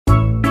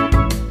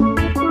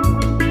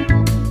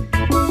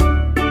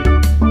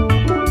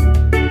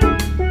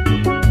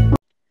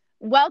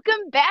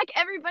Welcome back,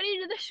 everybody,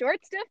 to the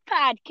Short Stuff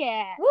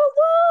Podcast. Woo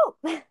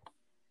woo!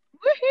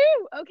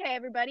 Woohoo! Okay,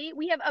 everybody,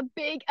 we have a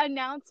big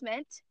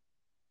announcement.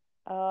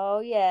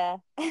 Oh yeah,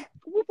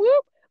 Whoop,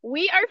 whoop.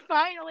 We are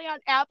finally on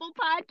Apple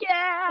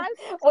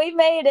Podcasts. we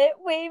made it.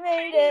 We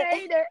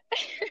made it.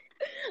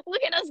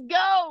 Look at us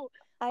go.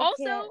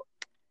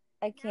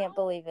 I can't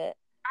believe it.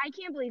 I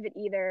can't believe it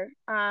either.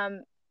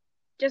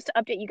 Just to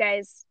update you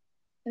guys,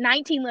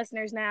 19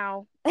 listeners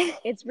now.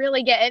 It's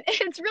really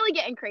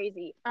getting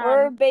crazy.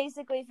 We're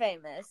basically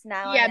famous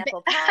now yeah, on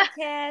Apple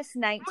Podcasts.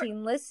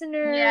 19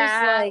 listeners.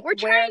 Yeah, we're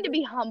trying to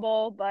be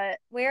humble, but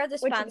where are the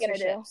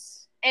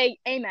sponsorships?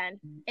 Amen.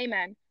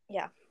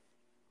 Yeah.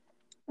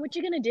 What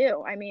you gonna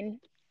do? I mean,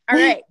 all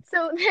right.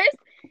 So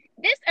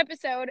this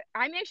episode,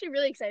 I'm actually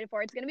really excited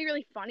for. It's gonna be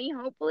really funny,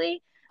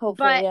 hopefully.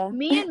 But yeah.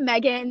 Me and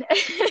Megan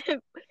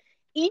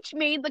each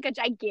made like a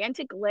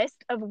gigantic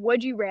list of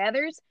would you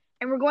rathers,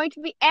 and we're going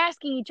to be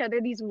asking each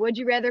other these would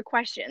you rather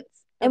questions.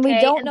 Okay? And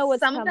we don't know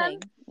what's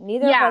coming.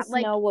 Neither of us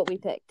know what we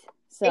picked.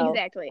 So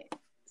exactly.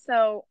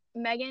 So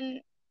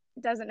Megan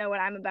doesn't know what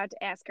I'm about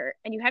to ask her,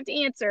 and you have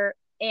to answer.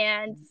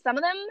 And some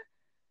of them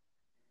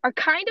are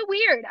kind of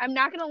weird. I'm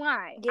not gonna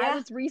lie. Yeah. I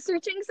was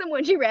researching some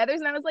would you rather's,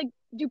 and I was like,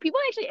 do people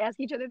actually ask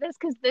each other this?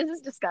 Because this is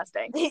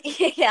disgusting.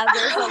 Yeah,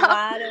 there's a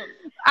lot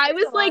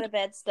of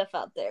bad stuff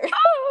out there.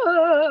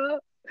 Oh,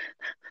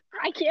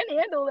 I can't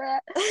handle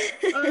that.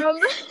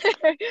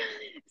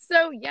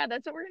 So yeah,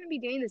 that's what we're gonna be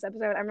doing this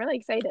episode. I'm really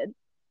excited.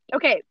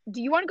 Okay,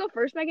 do you want to go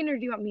first, Megan, or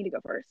do you want me to go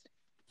first?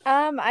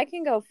 I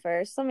can go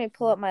first. Let me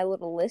pull up my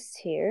little list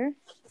here.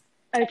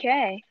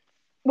 Okay.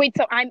 Wait,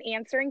 so I'm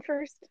answering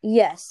first?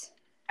 Yes.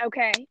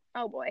 Okay.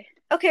 Oh boy.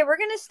 Okay, we're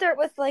gonna start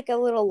with like a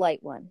little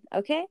light one.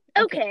 Okay.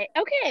 Okay.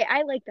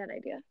 I like that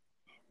idea.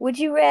 Would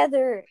you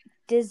rather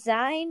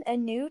design a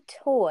new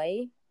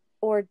toy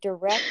or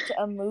direct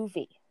a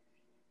movie?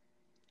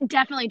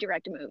 Definitely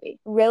direct a movie.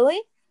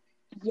 Really?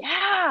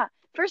 Yeah.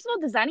 First of all,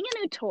 designing a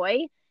new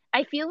toy,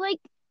 I feel like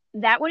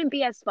that wouldn't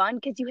be as fun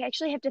because you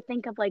actually have to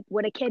think of like,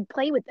 would a kid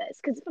play with this?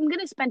 Because if I'm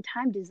gonna spend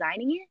time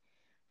designing it,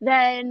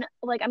 then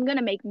like I'm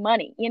gonna make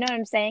money. You know what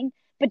I'm saying?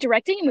 But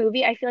directing a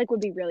movie, I feel like would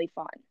be really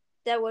fun.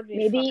 That would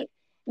be fun.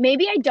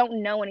 Maybe I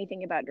don't know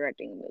anything about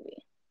directing a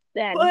movie.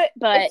 Then, but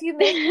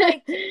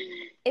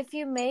if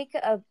you make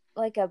a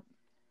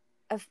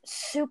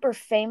super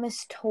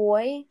famous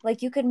toy,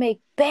 like you could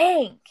make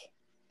bank.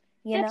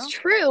 That's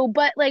true,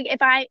 but like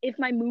if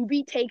my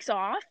movie takes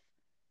off,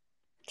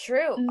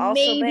 true. Also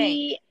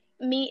maybe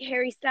meet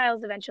Harry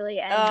Styles eventually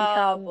and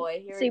become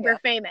super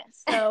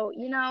famous. So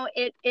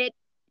it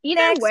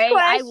either Next way,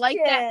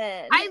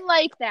 question. I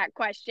like that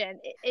question.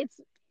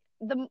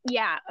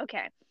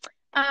 Okay.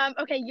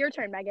 Okay, your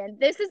turn, Megan.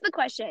 This is the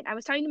question. I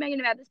was talking to Megan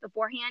about this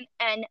beforehand,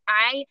 and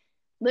I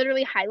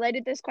literally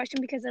highlighted this question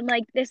because I'm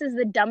like, this is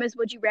the dumbest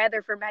would you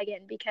rather for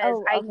Megan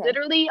because I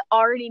literally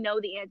already know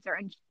the answer,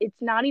 and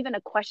it's not even a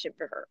question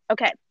for her.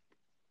 Okay,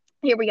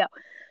 here we go.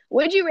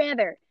 Would you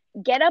rather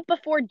get up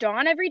before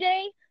dawn every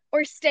day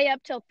or stay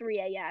up till 3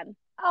 a.m.?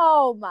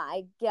 Oh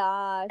my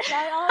gosh.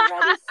 I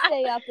already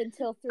stay up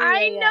until 3 a.m.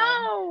 I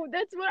know.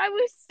 That's what I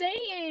was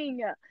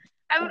saying.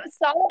 I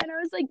saw it and I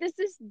was like, this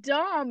is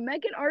dumb.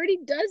 Megan already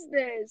does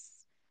this.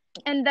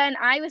 And then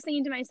I was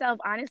thinking to myself,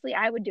 honestly,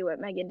 I would do what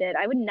Megan did.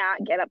 I would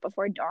not get up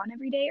before dawn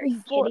every day. Are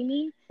you kidding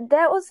me?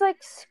 That was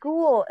like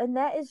school, and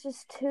that is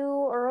just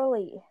too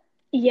early.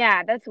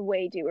 Yeah, that's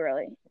way too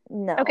early.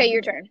 No. Okay,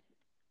 your turn.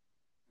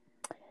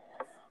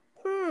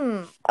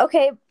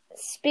 Okay,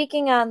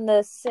 speaking on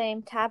the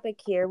same topic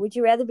here, would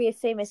you rather be a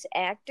famous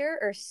actor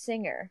or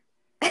singer?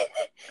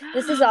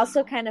 This is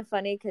also kind of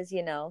funny because,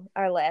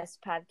 our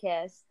last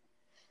podcast.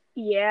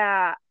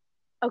 Yeah.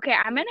 Okay,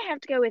 I'm going to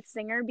have to go with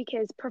singer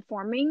because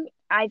performing,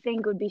 I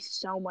think, would be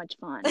so much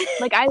fun.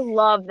 Like, I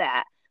love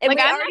that. And like,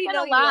 I'm not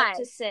going to lie. You love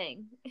to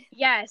sing.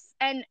 Yes,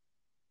 and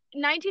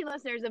 19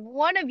 listeners, if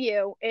one of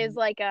you is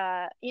like,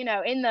 in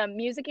the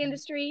music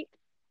industry,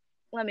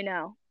 let me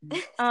know.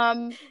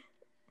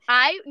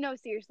 No,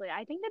 seriously,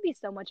 I think that'd be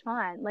so much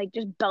fun. Like,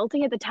 just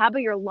belting at the top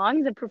of your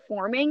lungs and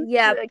performing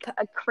to like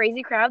a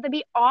crazy crowd. That'd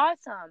be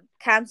awesome.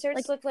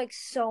 Concerts look like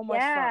so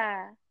much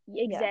fun.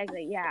 Yeah,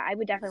 exactly. Yeah, I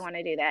would definitely want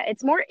to do that.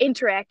 It's more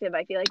interactive,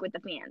 I feel like, with the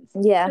fans.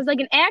 Yeah. Because,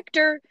 like, an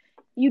actor,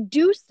 you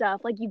do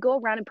stuff. Like, you go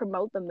around and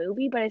promote the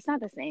movie, but it's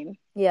not the same.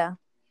 Yeah.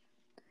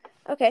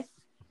 Okay.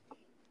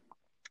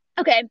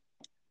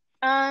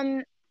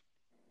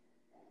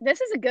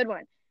 This is a good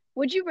one.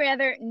 Would you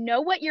rather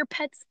know what your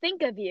pets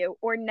think of you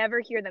or never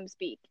hear them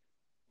speak?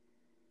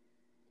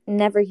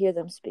 Never hear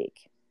them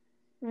speak.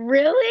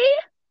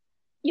 Really?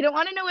 You don't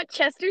want to know what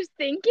Chester's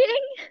thinking?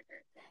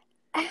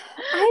 I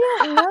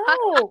don't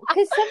know.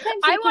 Because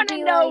sometimes I want to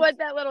know what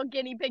that little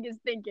guinea pig is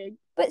thinking.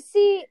 But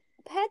see,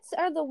 pets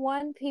are the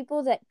one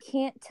people that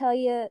can't tell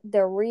you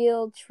the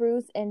real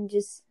truth and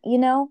just,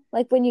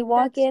 like when you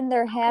walk in,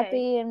 they're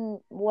happy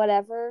and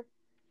whatever.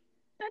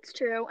 That's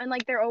true. And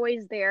like they're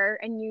always there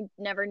and you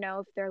never know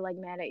if they're like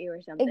mad at you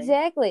or something.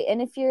 Exactly.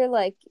 And if you're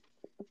like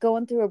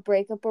going through a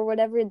breakup or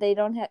whatever, you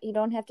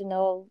don't have to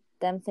know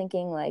them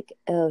thinking like,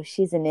 oh,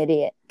 she's an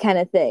idiot kind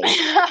of thing.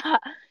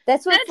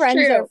 That's what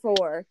friends true. are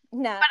for.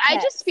 Not but pets.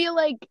 I just feel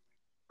like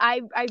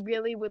I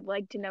really would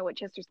like to know what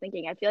Chester's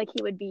thinking. I feel like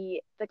he would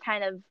be the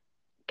kind of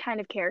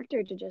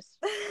character to just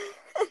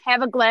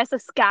have a glass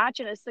of scotch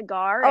and a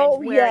cigar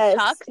and wear a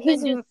tux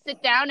and just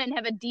sit down and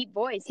have a deep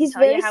voice and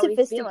tell you how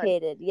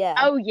sophisticated, he's feeling.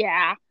 Oh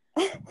yeah.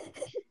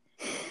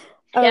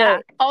 Yeah.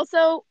 Right.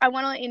 Also, I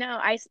want to let you know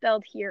I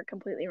spelled here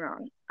completely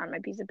wrong on my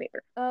piece of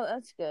paper. Oh,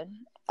 that's good.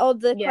 Oh,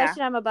 the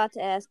question I'm about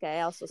to ask,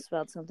 I also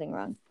spelled something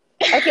wrong.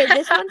 Okay,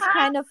 this one's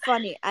kind of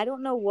funny. I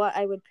don't know what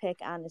I would pick,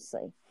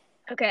 honestly.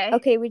 Okay.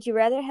 Okay, would you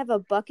rather have a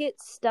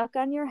bucket stuck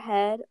on your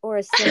head or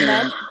a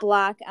cement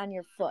block on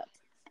your foot?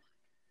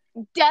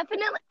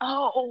 Definitely.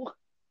 Oh.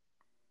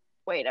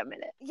 Wait a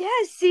minute. Yeah,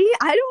 see?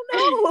 I don't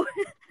know.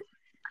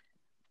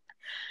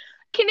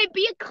 Can it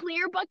be a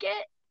clear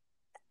bucket?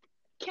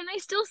 Can I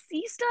still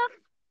see stuff?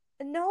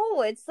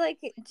 No, it's like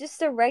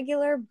just a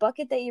regular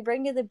bucket that you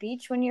bring to the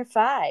beach when you're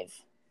 5.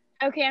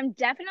 Okay, I'm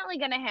definitely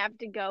going to have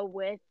to go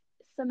with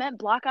cement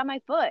block on my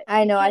foot.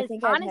 I know, I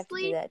think I'd have to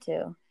do that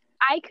too.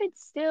 I could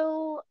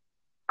still,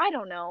 I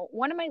don't know,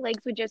 one of my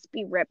legs would just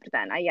be ripped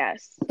then, I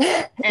guess.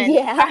 And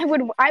I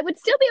would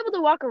still be able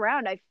to walk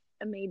around.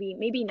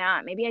 Maybe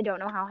not. Maybe I don't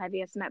know how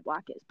heavy a cement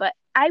block is, but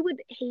I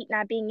would hate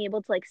not being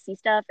able to like see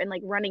stuff and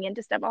like running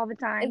into stuff all the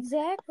time.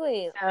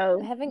 Exactly.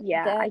 So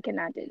I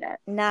cannot do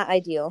that. Not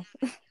ideal.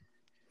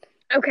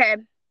 Okay.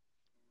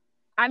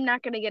 I'm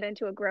not going to get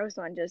into a gross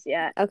one just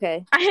yet.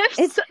 Okay.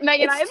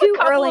 Megan, I have a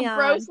couple of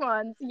gross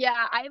ones.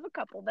 Yeah, I have a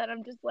couple that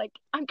I'm just like,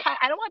 I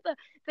don't want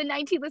the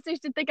 19 listeners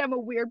to think I'm a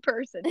weird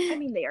person. I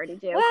mean, they already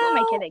do. Well,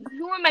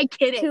 who am I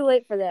kidding? Too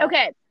late for that.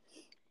 Okay.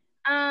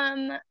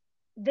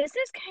 This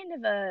is kind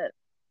of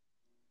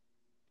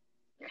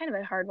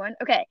a hard one.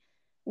 Okay.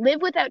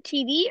 Live without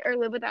TV or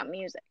live without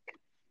music?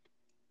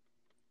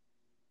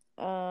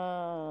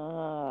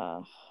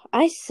 I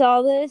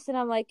saw this and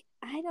I'm like,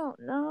 I don't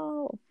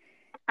know.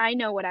 I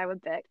know what I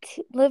would pick.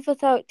 Live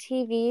without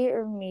TV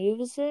or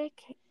music?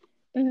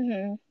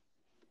 Mm-hmm.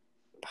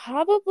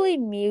 Probably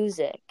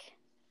music.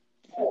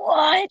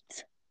 What?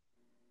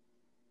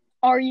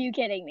 Are you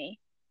kidding me?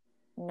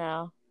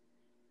 No.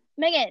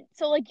 Megan,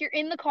 so like you're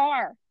in the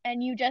car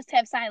and you just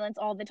have silence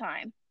all the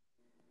time.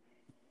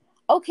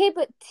 Okay,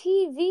 but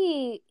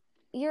TV,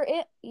 you're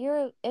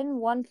in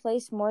one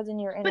place more than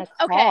you're in a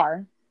car.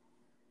 Okay.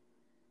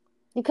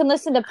 You can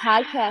listen to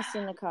podcasts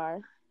in the car.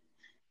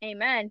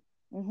 Amen.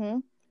 Mm-hmm.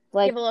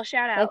 Like, give a little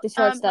shout out. Like the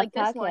Short Stuff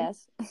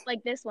podcast.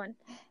 Like this one.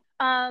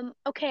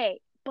 Okay,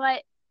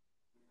 but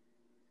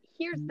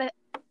here's the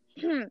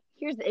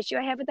issue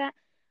I have with that.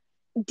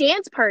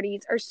 Dance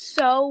parties are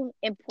so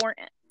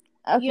important.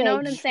 Okay, you know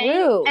what I'm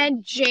saying?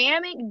 And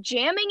jamming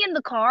in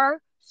the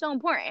car, so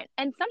important.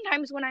 And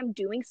sometimes when I'm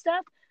doing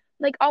stuff,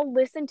 like I'll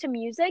listen to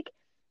music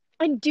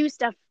and do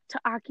stuff to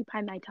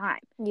occupy my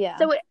time. Yeah.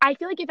 So I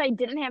feel like if I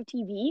didn't have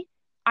TV,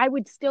 I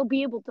would still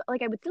be able to,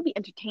 like, I would still be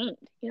entertained.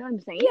 You know what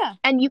I'm saying? Yeah.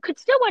 And you could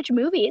still watch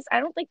movies. I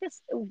don't think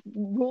this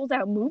rules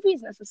out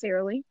movies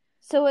necessarily.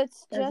 So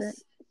it's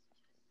just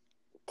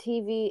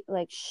TV,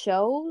 like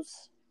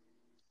shows?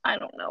 I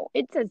don't know.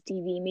 It says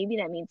TV. Maybe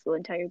that means the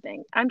entire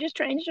thing. I'm just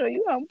trying to show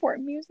you how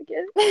important music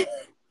is.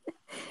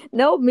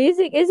 No,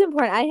 music is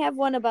important. I have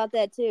one about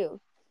that too.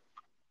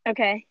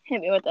 Okay,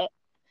 hit me with it.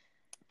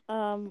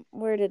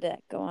 Where did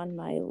that go on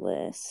my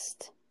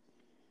list?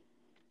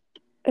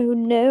 Oh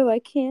no, I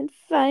can't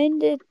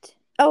find it.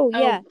 Oh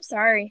yeah.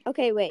 Sorry.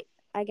 Okay, wait.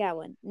 I got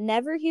one.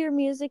 Never hear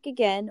music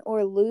again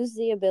or lose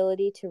the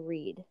ability to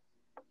read.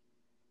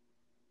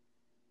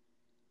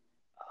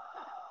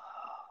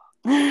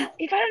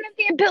 If I don't have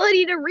the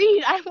ability to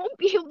read, I won't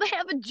be able to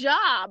have a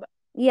job.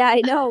 Yeah,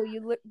 I know.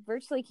 You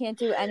virtually can't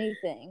do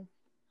anything.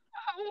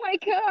 Oh my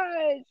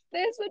gosh.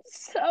 This would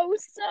so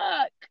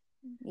suck.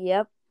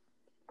 Yep.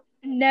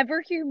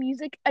 Never hear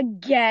music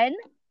again?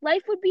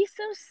 Life would be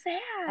so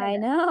sad. I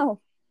know.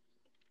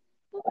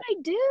 What would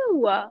I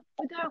do?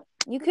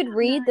 You could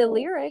read the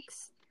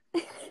lyrics.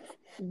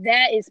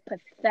 That is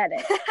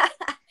pathetic.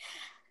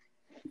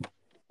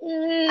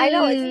 I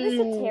know. Isn't this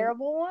a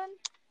terrible one?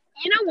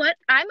 You know what?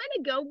 I'm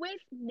going to go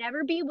with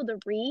never be able to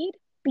read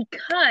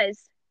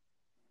because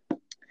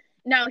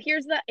now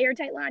here's the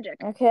airtight logic.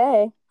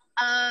 Okay.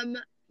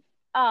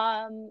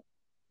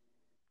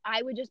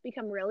 I would just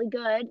become really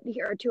good.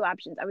 Here are two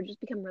options. I would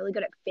just become really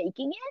good at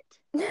faking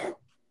it.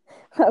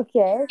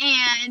 Okay.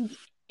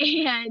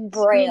 And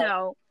Braille. You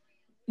know,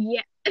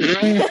 yeah.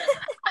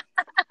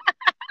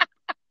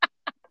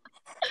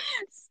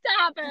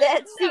 Stop it.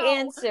 That's the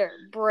answer.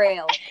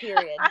 Braille,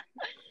 period.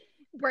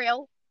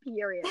 Braille,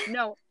 period.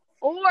 No.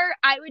 Or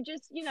I would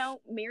just,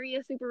 marry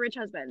a super rich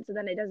husband. So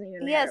then it doesn't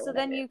even matter. Yeah, so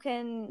then you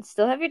can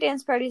still have your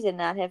dance parties and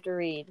not have to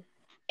read.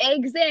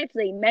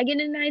 Exactly. Megan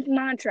and I's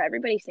mantra.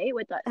 Everybody say it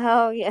with us.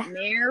 Oh, yeah.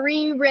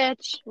 Marry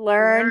rich.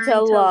 Learn to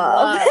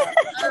love.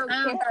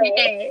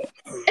 Okay.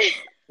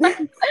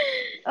 Okay.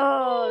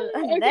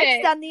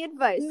 Next on the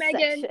advice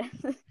Megan.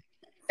 section.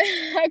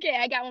 Okay,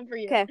 I got one for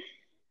you. Okay.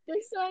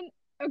 This one,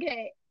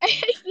 okay. I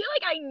feel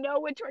like I know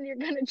know which one you're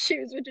gonna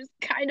choose, which is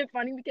kind of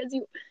funny because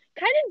you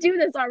kind of do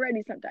this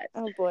already sometimes.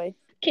 Oh boy.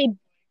 Okay,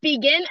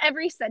 begin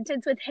every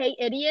sentence with "Hey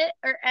idiot"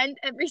 or end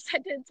every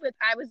sentence with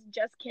 "I was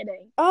just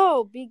kidding."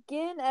 Oh,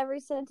 begin every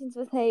sentence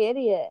with "Hey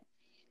idiot."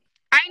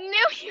 I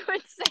knew you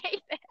would say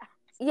that.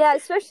 Yeah,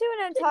 especially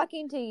when I'm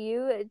talking to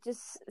you, it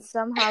just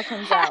somehow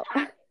comes out.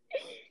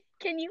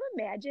 Can you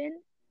imagine?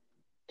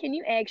 Can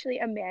you actually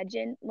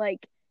imagine,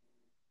 like,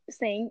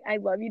 saying "I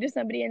love you" to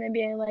somebody and then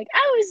being like,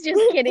 "I was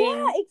just kidding"?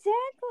 Yeah,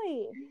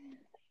 exactly.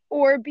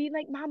 Or be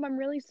like, "Mom, I'm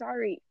really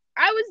sorry.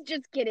 I was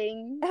just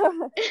kidding."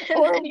 And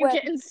or then you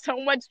get in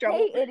so much trouble.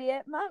 "Hey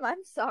idiot, Mom,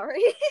 I'm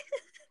sorry."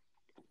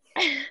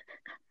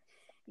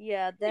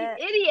 Yeah, that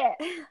 "Hey,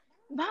 idiot.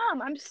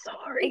 Mom, I'm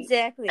sorry."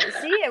 Exactly.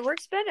 See, it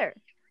works better.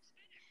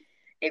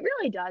 It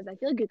really does. I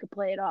feel like you could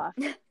play it off.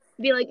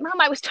 Be like, "Mom,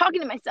 I was talking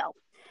to myself."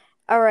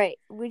 All right.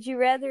 Would you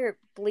rather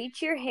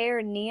bleach your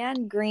hair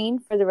neon green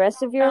for the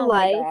rest of your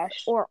life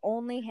or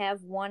only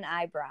have one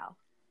eyebrow?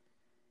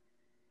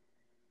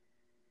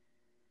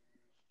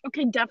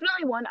 Okay,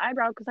 definitely one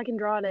eyebrow because I can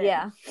draw it in.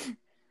 Yeah.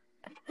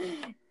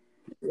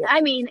 I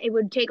mean, it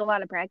would take a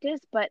lot of practice,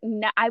 but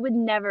I would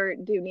never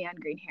do neon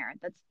green hair.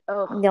 That's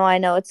No, I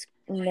know it's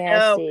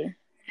nasty.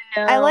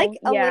 No, I like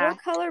a little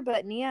color,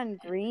 but neon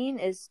green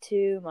is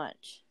too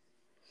much.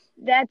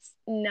 That's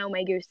no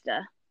me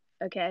gusta.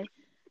 Okay.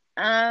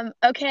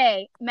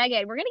 Okay,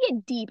 Megan, we're gonna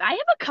get deep. I have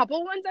a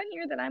couple ones on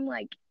here that I'm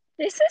like,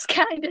 this is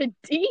kind of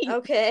deep.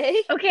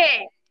 Okay.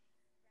 Okay.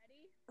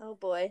 Ready? Oh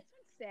boy.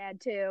 This one's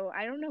sad too.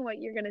 I don't know what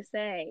you're gonna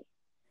say.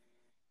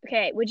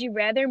 Okay, would you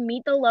rather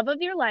meet the love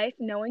of your life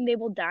knowing they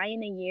will die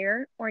in a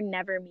year or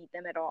never meet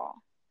them at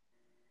all?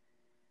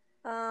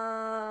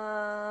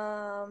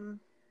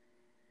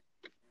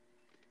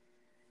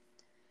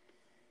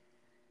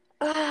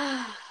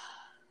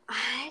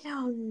 I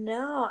don't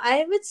know.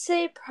 I would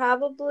say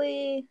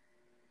probably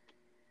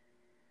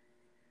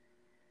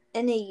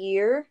in a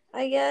year,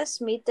 I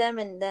guess. Meet them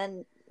and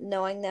then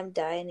knowing them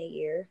die in a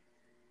year.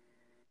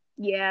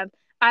 Yeah,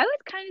 I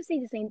would kind of say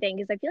the same thing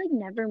because I feel like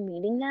never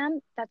meeting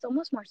them, that's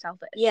almost more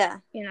selfish. Yeah.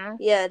 You know?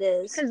 Yeah, it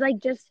is. Because like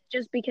just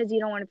because you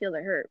don't want to feel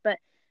the hurt. But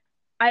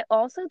I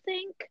also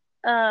think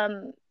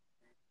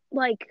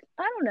like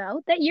I don't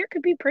know, that year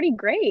could be pretty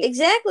great.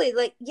 Exactly.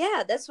 Like,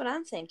 yeah, that's what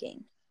I'm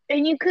thinking.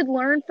 And you could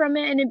learn from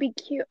it and it'd be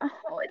cute.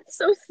 Oh, it's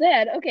so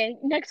sad. Okay,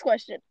 next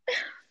question.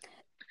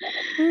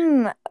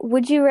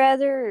 Would you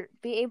rather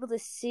be able to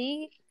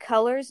see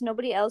colors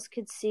nobody else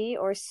could see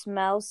or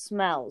smell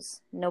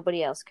smells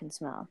nobody else can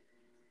smell?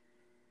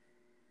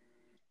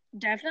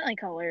 Definitely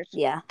colors.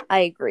 Yeah, I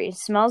agree.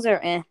 Smells are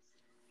eh.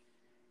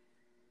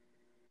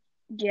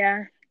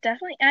 Yeah,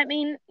 definitely. I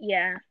mean,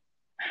 yeah.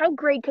 How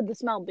great could the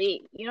smell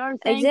be? You know what I'm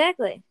saying?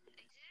 Exactly.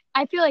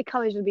 I feel like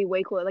colors would be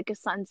way cooler, like a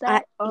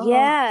sunset.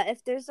 Yeah,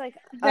 if there's like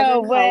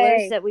other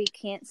colors that we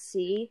can't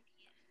see.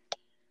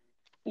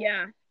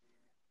 Yeah.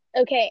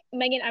 Okay,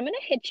 Megan, I'm gonna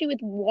hit you with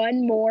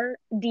one more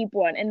deep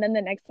one, and then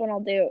the next one I'll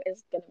do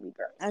is gonna be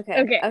gross.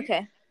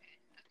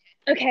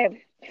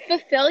 Okay.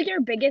 Fulfill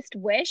your biggest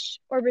wish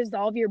or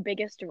resolve your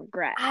biggest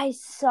regret. I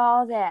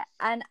saw that,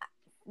 and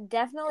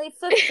definitely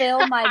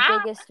fulfill my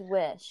biggest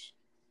wish.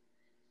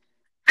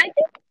 I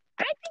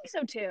think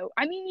so too.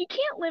 I mean, you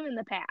can't live in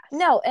the past.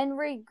 No, and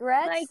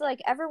regrets,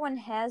 like everyone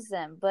has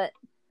them, but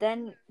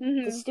then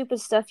the stupid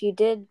stuff you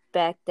did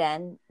back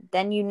then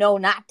you know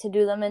not to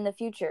do them in the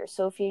future.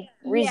 So if you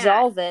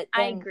resolve it,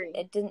 then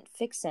it didn't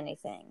fix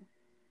anything.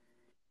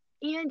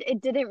 And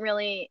it didn't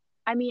really,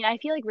 I mean, I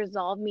feel like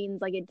resolve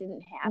means like it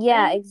didn't happen.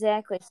 Yeah,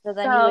 exactly. So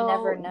then you would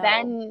never know.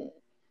 Then,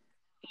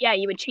 yeah,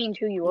 you would change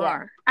who you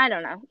are. I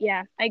don't know.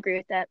 Yeah, I agree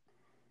with that.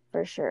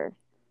 For sure.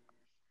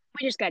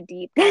 We just got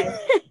deep, guys.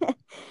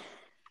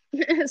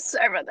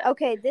 Sorry about that.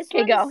 Okay, this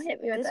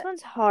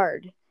one's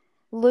hard.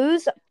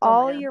 Lose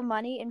all your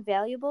money in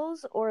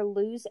valuables or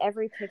lose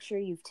every picture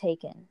you've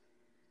taken?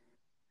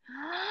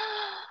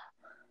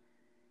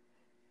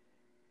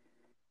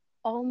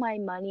 All my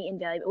money in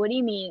valuables. What do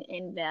you mean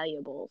in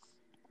valuables?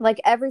 Like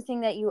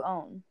everything that you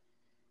own.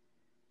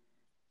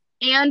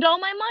 And all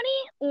my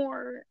money,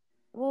 or?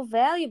 Well,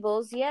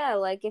 valuables, yeah.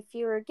 Like if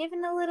you were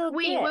given a little gift.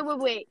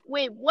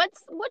 Wait.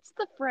 What's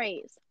the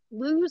phrase?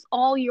 Lose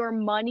all your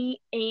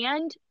money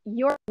and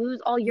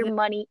lose all your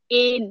money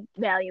in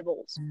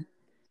valuables.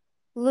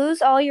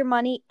 Lose all your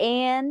money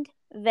and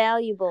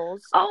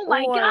valuables. Oh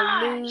my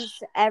gosh. Lose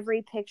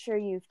every picture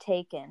you've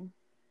taken.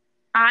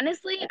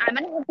 Honestly, I'm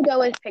going to have to go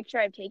with picture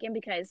I've taken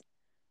because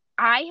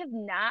I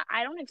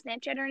don't have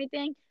Snapchat or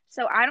anything,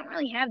 so I don't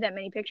really have that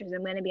many pictures,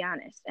 I'm going to be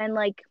honest. And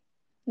like,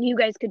 you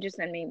guys could just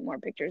send me more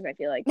pictures, I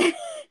feel like.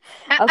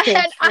 Okay,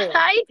 true.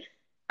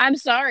 I'm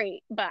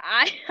sorry, but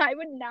I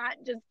would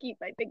not just keep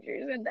my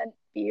pictures and then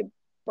be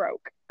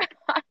broke.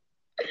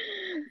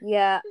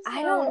 Yeah, so,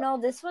 I don't know.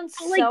 This one's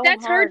like, so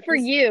that's hard for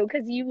you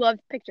because you love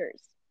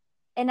pictures.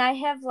 And I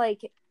have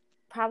like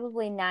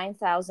probably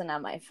 9,000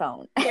 on my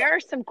phone. There are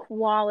some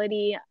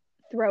quality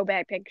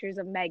throwback pictures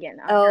of Megan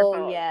on her phone.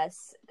 Oh,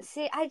 yes.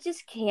 See, I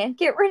just can't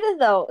get rid of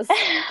those.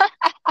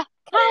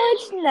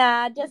 College,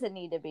 nah, doesn't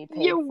need to be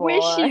paid you for. You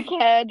wish you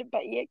could,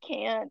 but you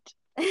can't.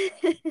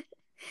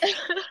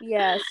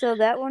 Yeah, so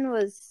that one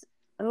was,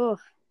 oh.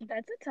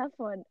 That's a tough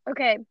one.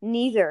 Okay.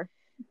 Neither.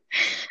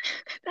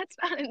 That's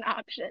not an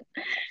option.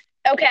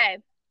 Okay.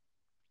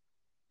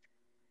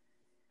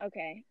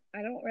 Okay.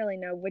 I don't really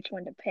know which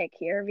one to pick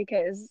here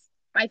because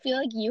I feel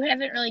like you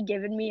haven't really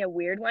given me a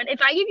weird one.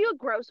 If I give you a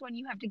gross one,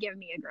 you have to give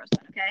me a gross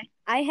one, okay?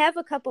 I have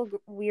a couple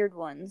weird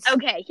ones.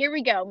 Okay, here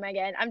we go,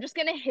 Megan. I'm just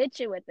going to hit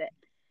you with it.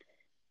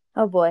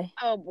 Oh, boy.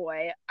 Oh,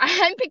 boy.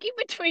 I'm picking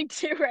between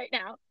two right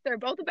now. They're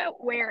both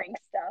about wearing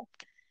stuff.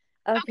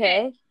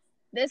 Okay.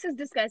 This is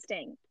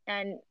disgusting.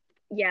 And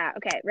yeah,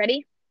 okay,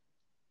 ready?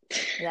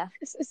 Yeah.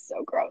 This is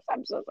so gross.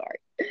 I'm so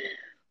sorry.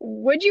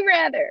 Would you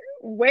rather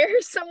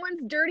wear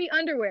someone's dirty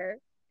underwear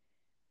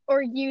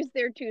or use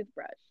their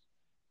toothbrush?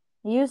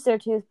 Use their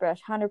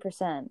toothbrush,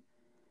 100%.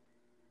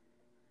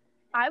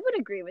 I would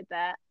agree with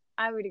that.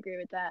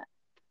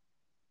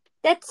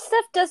 That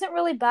stuff doesn't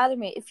really bother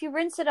me. If you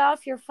rinse it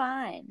off, you're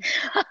fine.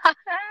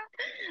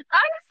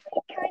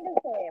 Honestly, kind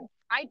of same.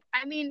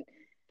 I mean,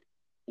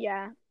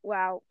 yeah,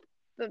 wow.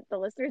 The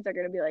listeners are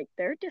going to be like,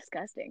 they're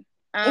disgusting.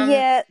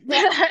 Yeah,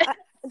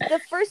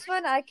 the first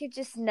one I could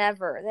just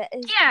never.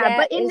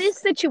 But in this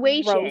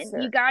situation,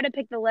 grosser. You got to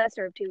pick the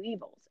lesser of two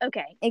evils.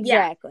 Okay.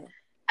 Exactly.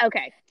 Yeah.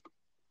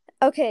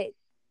 Okay.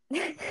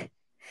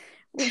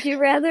 Would you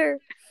rather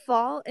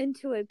fall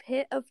into a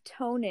pit of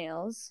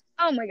toenails?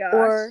 Oh my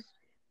gosh.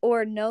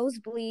 Or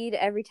nosebleed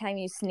every time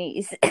you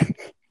sneeze? I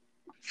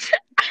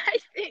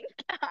think,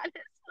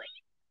 honestly,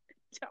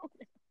 toenails.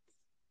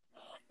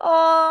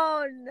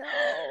 Oh, no.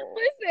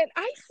 Listen,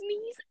 I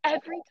sneeze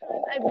every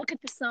time I look at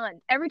the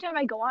sun. Every time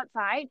I go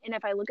outside, and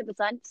if I look at the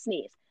sun,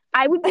 sneeze.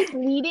 I would be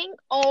bleeding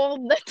all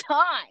the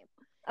time.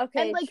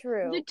 Okay, and,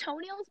 true. The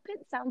toenails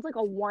pit sounds like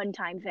a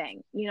one-time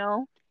thing, you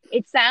know?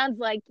 It sounds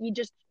like you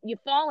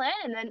fall in,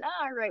 and then,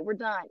 all right, we're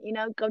done. You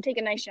know, go take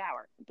a nice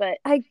shower. But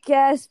I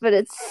guess, but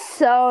it's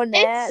so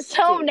nasty. It's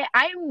so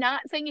I'm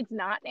not saying it's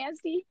not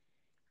nasty,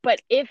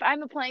 but if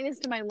I'm applying this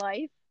to my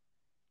life,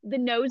 the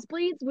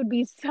nosebleeds would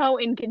be so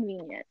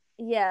inconvenient.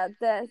 Yeah,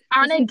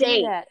 on a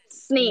date,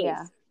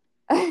 sneeze,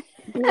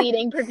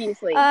 bleeding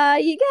profusely.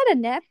 You got a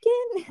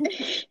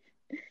napkin?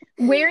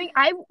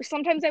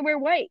 Sometimes I wear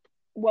white.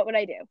 What would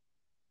I do?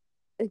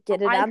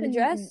 Get it on the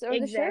dress or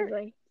the shirt.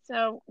 Exactly.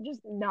 So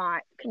just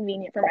not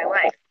convenient for my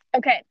life.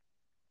 Okay,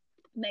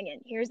 Megan,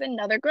 here's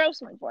another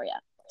gross one for you.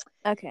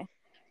 Okay.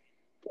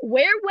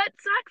 Wear wet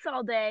socks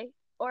all day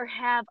or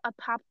have a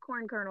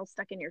popcorn kernel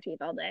stuck in your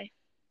teeth all day?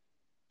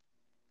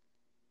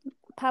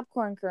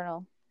 Popcorn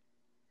kernel.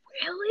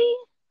 Really?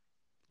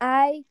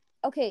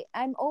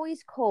 I'm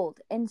always cold,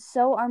 and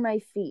so are my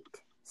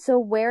feet. So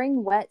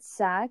wearing wet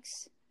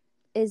socks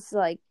is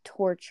like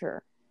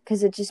torture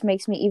because it just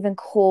makes me even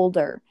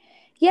colder.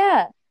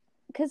 Yeah,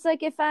 because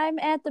like if I'm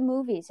at the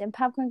movies and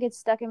popcorn gets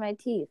stuck in my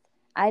teeth,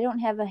 I don't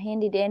have a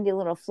handy dandy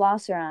little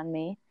flosser on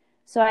me,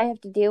 so I have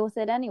to deal with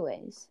it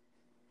anyways.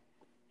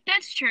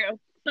 That's true,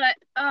 but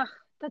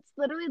that's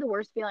literally the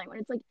worst feeling when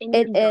it's like in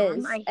your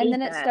gum. I hate and then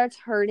that. It starts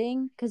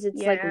hurting because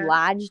it's like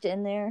lodged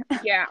in there.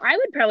 Yeah, I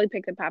would probably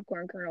pick the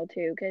popcorn kernel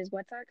too because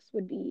wet socks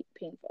would be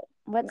painful.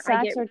 Wet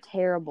socks are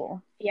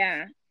terrible.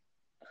 Yeah.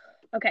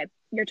 Okay,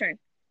 your turn.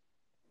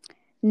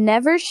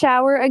 Never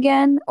shower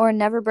again or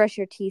never brush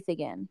your teeth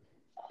again?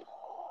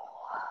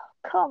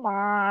 Come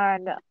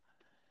on.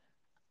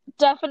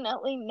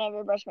 Definitely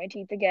never brush my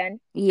teeth again.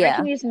 Yeah. I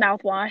can use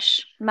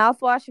mouthwash.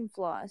 Mouthwash and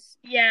floss.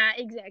 Yeah,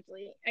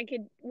 exactly.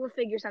 We'll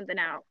figure something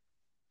out.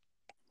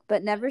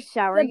 But never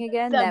showering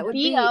again, that would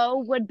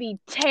BO would be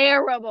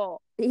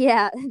terrible.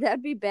 Yeah,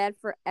 that'd be bad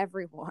for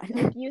everyone.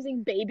 Like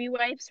using baby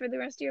wipes for the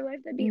rest of your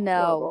life, that'd be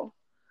horrible.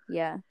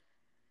 Yeah.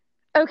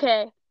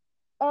 Okay.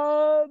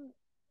 Here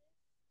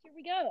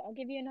we go. I'll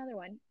give you another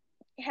one.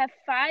 Have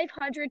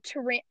 500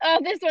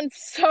 this one's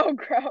so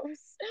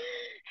gross.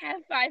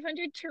 Have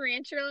 500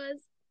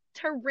 tarantulas,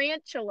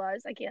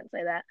 I can't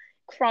say that,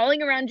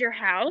 crawling around your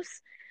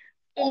house,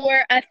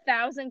 or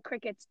 1,000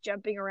 crickets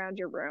jumping around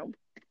your room?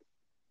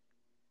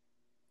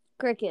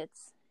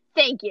 Crickets.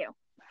 Thank you.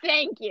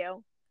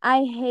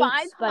 I hate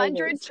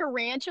 500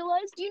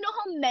 tarantulas. Do you know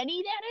how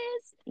many that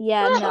is?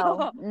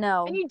 Yeah,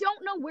 no. And you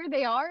don't know where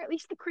they are. At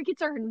least the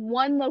crickets are in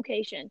one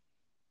location.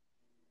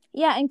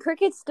 Yeah, and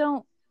crickets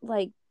don't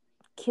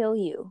kill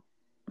you.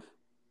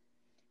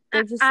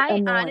 They're just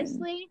annoying.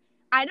 Honestly,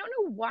 I don't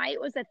know why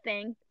it was a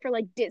thing for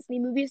Disney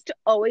movies to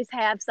always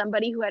have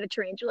somebody who had a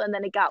tarantula and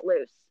then it got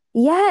loose.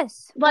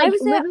 Yes.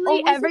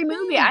 Literally every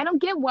movie. I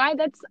don't get why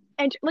that's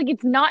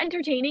it's not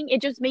entertaining.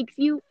 It just makes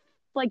you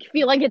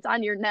feel like it's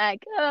on your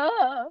neck.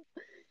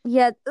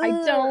 Yeah. I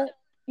don't.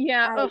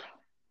 Yeah.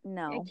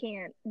 No. I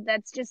can't.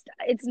 That's just,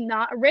 it's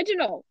not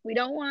original. We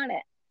don't want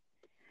it.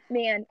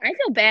 Man, I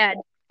feel bad.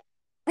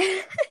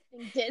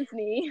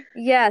 Disney.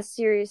 Yeah,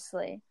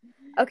 seriously.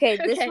 Okay,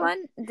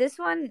 this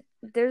one,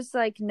 there's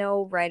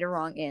no right or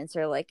wrong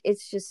answer.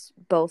 It's just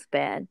both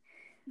bad.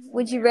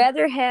 Would you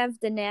rather have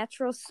the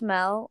natural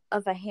smell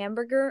of a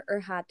hamburger or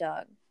hot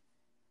dog?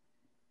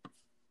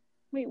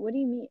 Wait, what do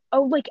you mean?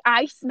 Oh, like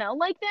I smell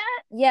like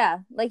that? Yeah,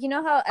 like you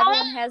know how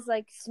everyone has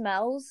like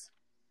smells?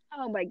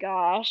 Oh my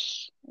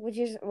gosh. Would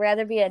you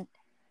rather be a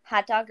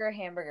hot dog or a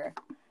hamburger?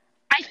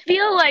 I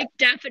feel like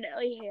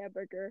definitely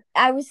hamburger.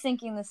 I was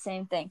thinking the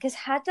same thing because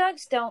hot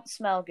dogs don't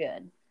smell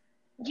good.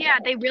 Yeah,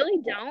 they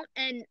really don't.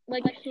 And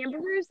like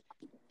hamburgers,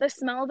 the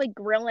smell of like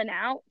grilling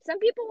out. Some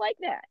people like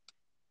that.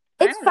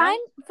 It's fine.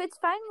 It's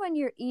fine when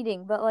you're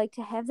eating, but like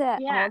to have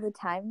that all the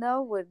time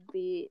though would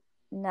be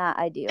not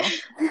ideal.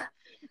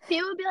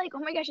 People would be like, "Oh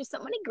my gosh, is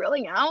somebody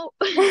grilling out?"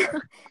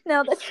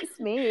 No, that's just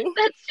me.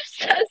 That's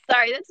just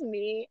sorry, that's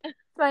me. It's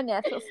my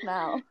natural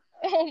smell.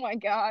 Oh my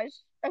gosh.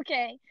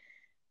 Okay.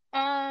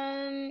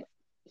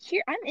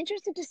 Here I'm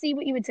interested to see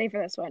what you would say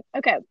for this one.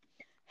 Okay.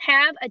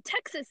 Have a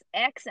Texas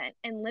accent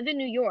and live in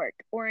New York,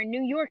 or a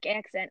New York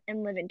accent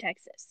and live in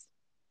Texas?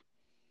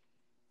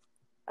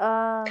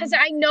 Because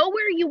I know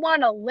where you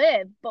want to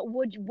live, but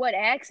what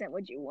accent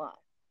would you want?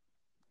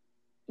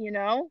 You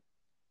know?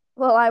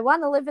 Well, I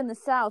want to live in the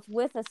South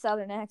with a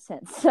Southern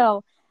accent,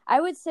 so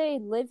I would say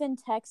live in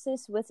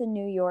Texas with a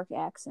New York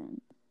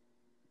accent.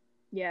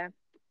 Yeah.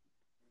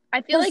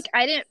 I feel like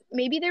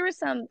maybe there was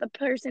the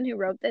person who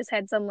wrote this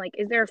had some, like,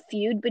 is there a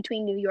feud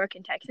between New York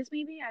and Texas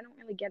maybe? I don't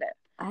really get it.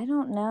 I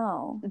don't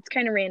know. It's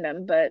kind of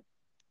random, but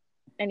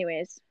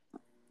anyways.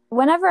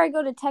 Whenever I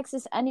go to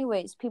Texas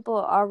anyways, people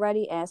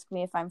already ask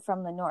me if I'm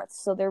from the North,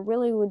 so there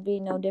really would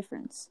be no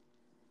difference.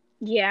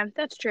 Yeah,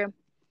 that's true.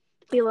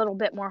 Be a little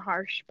bit more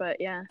harsh, but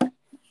yeah.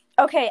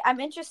 Okay, I'm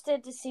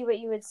interested to see what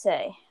you would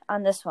say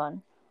on this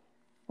one.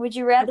 Would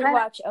you rather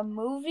watch a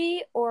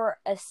movie or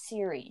a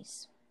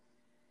series?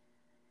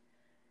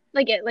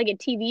 Like a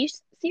TV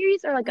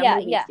series or like a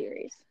movie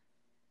series?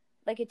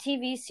 Like a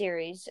TV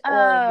series or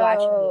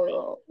watch a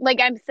movie. Like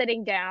I'm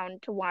sitting down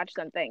to watch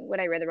something. Would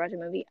I rather watch a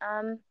movie?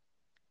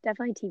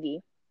 Definitely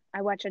TV.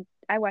 I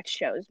watch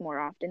shows more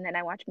often than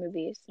I watch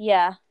movies.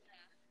 Yeah.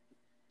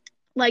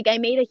 Like I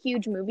made a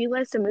huge movie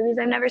list of movies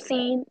I've never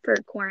seen for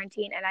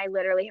quarantine, and I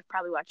literally have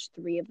probably watched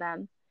 3 of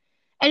them.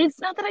 And it's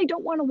not that I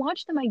don't want to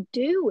watch them. I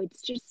do.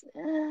 It's just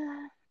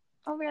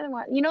I'll rather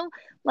watch.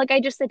 Like I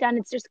just sit down.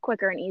 It's just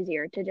quicker and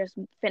easier to just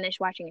finish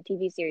watching a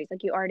TV series.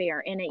 Like you already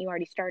are in it. You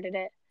already started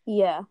it.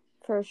 Yeah,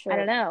 for sure. I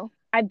don't know.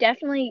 I've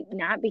definitely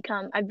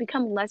I've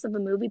become less of a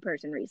movie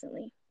person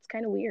recently. It's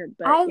kind of weird,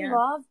 but I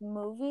love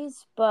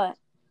movies, but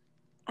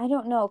I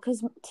don't know,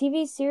 because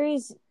TV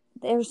series,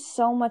 there's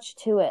so much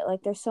to it.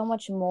 Like, there's so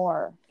much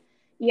more.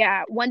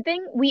 Yeah, one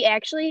thing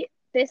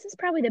this is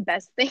probably the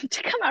best thing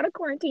to come out of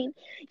quarantine.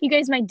 You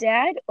guys, my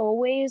dad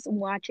always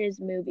watches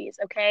movies,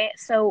 okay?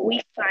 So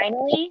we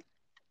finally,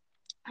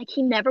 like,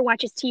 he never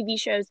watches TV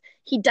shows.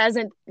 He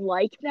doesn't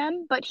like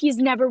them, but he's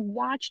never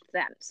watched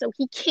them. So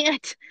he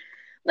can't,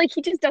 like,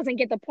 he just doesn't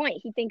get the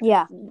point. He thinks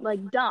it's,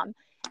 like, dumb.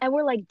 And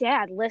we're like,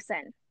 Dad,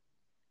 listen,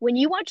 when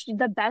you watched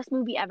the best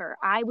movie ever,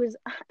 I'm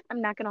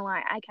not going to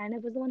lie, I kind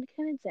of was the one to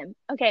convince him.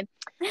 Okay,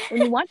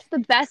 when you watch the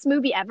best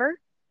movie ever,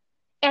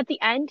 at the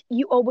end,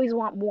 you always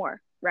want more,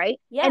 right?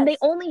 Yes. And they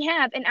only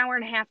have an hour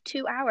and a half,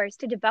 2 hours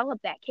to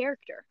develop that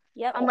character.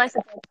 Yep. Unless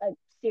it's a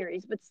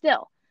series, but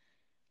still.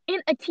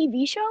 In a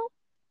TV show,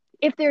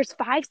 if there's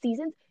 5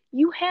 seasons,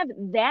 you have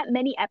that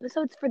many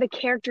episodes for the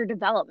character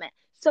development.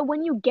 So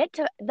when you get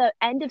to the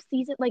end of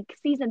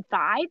season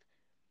 5,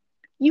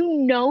 you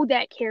know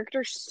that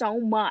character so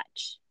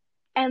much.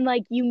 And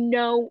like you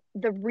know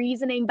the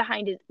reasoning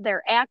behind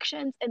their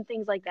actions and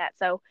things like that.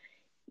 So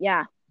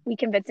yeah, we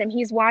convinced him.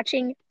 He's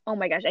watching, oh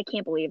my gosh, I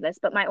can't believe this,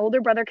 but my older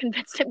brother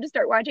convinced him to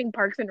start watching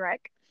Parks and Rec.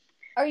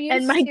 Are you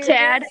And my serious?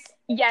 dad,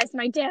 yes,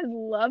 my dad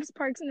loves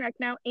Parks and Rec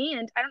now.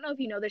 And I don't know if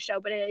you know the show,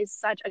 but it is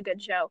such a good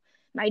show.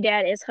 My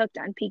dad is hooked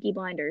on Peaky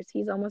Blinders.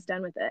 He's almost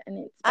done with it.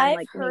 And it's been I've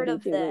like heard maybe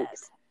of 2 that.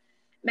 weeks.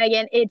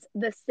 Megan, it's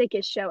the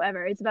sickest show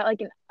ever. It's about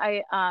like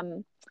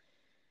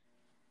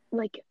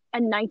a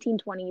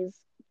 1920s,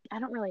 I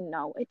don't really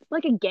know. It's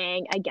like a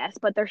gang, I guess,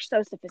 but they're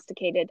so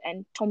sophisticated.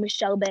 And Thomas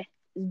Shelby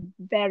is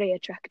very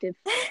attractive.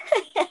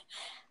 Okay.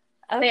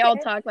 They all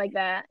talk like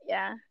that.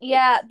 Yeah.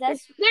 Yeah, they're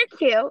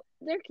cute.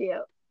 They're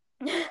cute.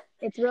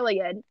 It's really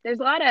good. There's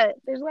a lot of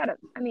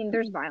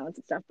there's violence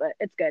and stuff, but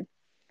it's good.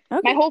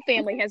 Okay. My whole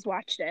family has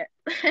watched it.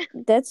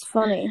 That's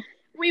funny.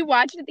 We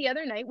watched it the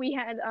other night. We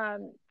had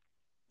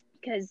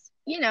because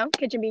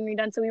kitchen being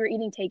redone, so we were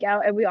eating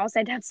takeout, and we all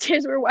sat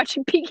downstairs. We were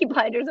watching Peaky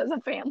Blinders as a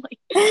family.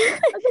 I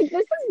was like,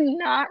 this is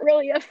not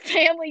really a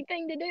family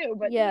thing to do,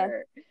 but yeah,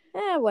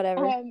 sure.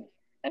 Whatever.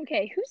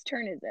 Okay, whose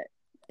turn is it?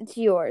 It's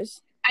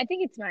yours. I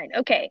think it's mine.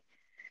 Okay.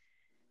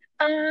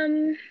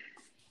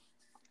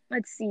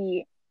 Let's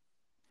see.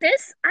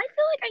 This, I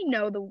feel like I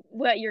know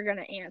what you're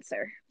gonna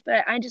answer,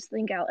 but I just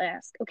think I'll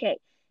ask. Okay,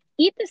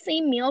 eat the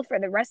same meal for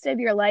the rest of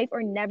your life,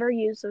 or never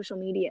use social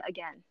media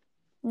again.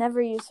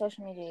 Never use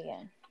social media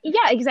again.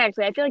 Yeah,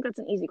 exactly. I feel like that's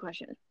an easy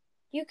question.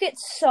 You get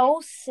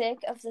so sick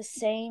of the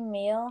same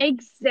meal.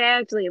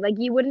 Exactly. Like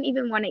you wouldn't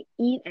even want to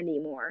eat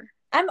anymore.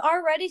 I'm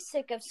already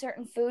sick of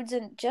certain foods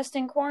just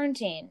in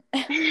quarantine.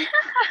 And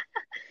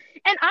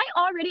I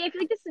feel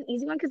like this is an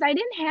easy one because I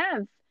didn't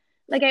have,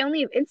 I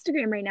only have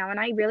Instagram right now, and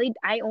I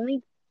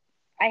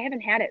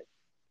haven't had it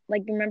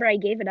like, remember I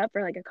gave it up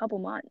for like a couple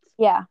months.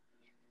 Yeah.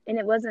 And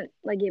it wasn't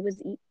like it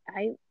was.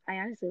 I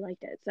honestly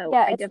liked it. So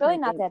yeah, I it's really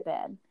not that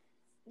bad.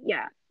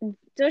 Yeah,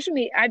 social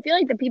media. I feel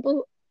like the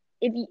people,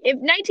 if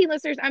 19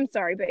 listeners, I'm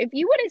sorry, but if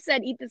you would have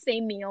said eat the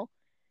same meal,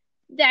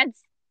 that's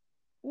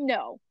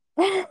no,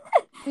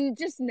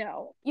 just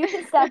no. You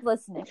can stop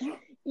listening.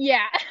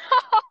 Yeah.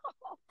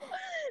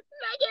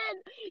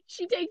 Megan,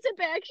 she takes it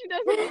back. She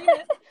doesn't mean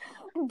it.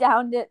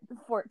 Down to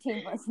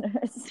 14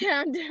 listeners.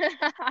 Down to...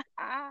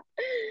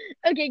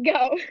 Okay,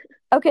 go.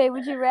 Okay,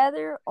 would you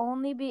rather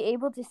only be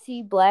able to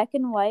see black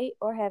and white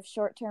or have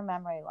short-term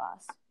memory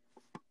loss?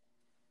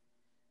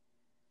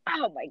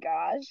 Oh my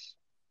gosh.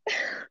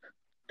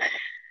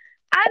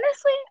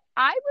 Honestly,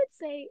 I would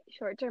say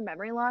short-term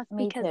memory loss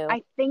because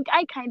I think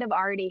I kind of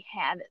already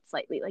have it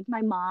slightly. Like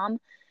my mom,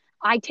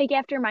 I take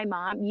after my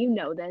mom. You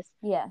know this.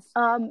 Yes.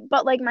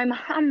 But like my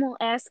mom will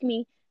ask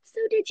me, "So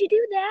did you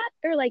do that?"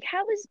 Or like,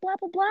 "How was blah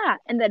blah blah?"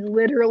 And then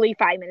literally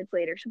 5 minutes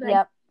later, she'll be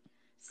like,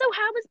 "So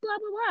how was blah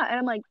blah blah?" And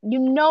I'm like,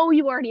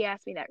 you already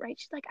asked me that, right?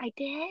 She's like, "I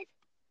did."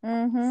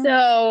 Mm-hmm.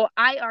 So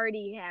I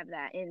already have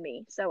that in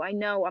me. So I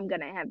know I'm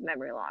gonna have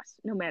memory loss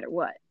no matter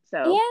what. So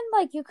and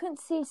like you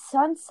couldn't see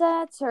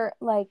sunsets or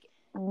like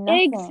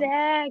nothing.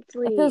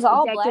 Exactly. If it was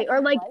all black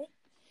or like white.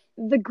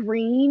 The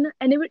green,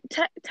 and it would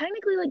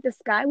technically like the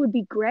sky would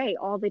be gray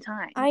all the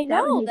time. I know,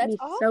 that would make that's me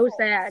awful. so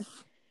sad.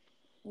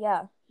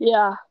 Yeah.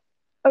 Yeah.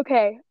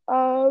 Okay.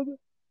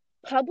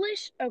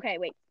 Publish. Okay,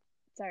 wait.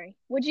 Sorry.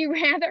 Would you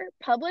rather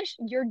publish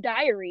your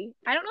diary?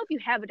 I don't know if you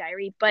have a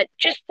diary, but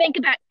just think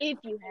about if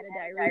you had a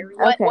diary,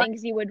 what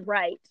things you would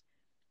write.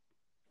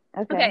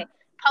 Okay.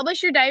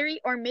 Publish your diary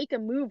or make a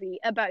movie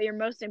about your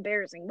most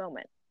embarrassing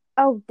moment.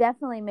 Oh,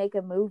 definitely make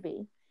a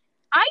movie.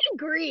 I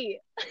agree.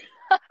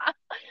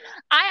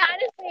 I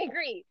honestly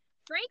agree.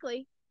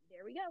 Frankly,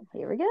 there we go.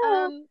 Here we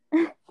go.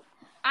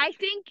 I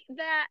think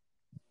that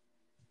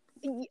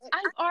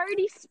I've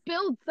already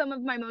spilled some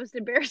of my most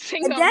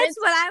embarrassing moments. That's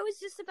what I was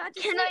just about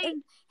to say.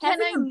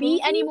 Can I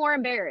be any more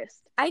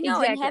embarrassed? I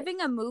know, exactly. And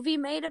having a movie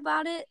made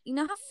about it, you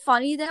know how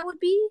funny that would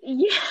be?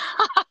 Yeah.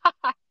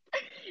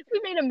 If we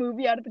made a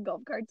movie out of the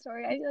golf cart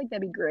story, I feel like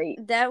that'd be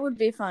great. That would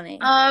be funny.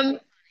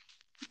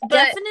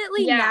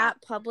 Definitely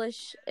not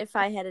publish if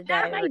I had a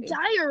diary. Not my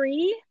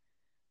diary.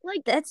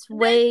 Like that's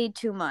way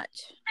too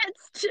much.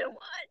 That's too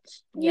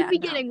much. You'd be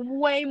getting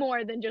way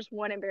more than just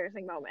one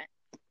embarrassing moment.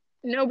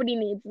 Nobody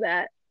needs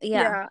that.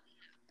 Yeah.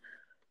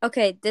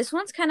 Okay, this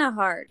one's kind of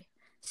hard.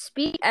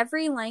 Speak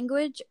every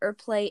language or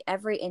play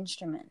every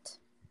instrument?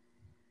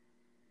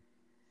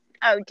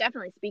 Oh,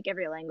 definitely speak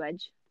every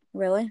language.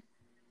 Really?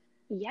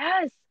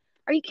 Yes.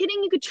 Are you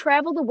kidding? You could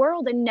travel the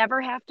world and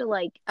never have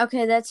to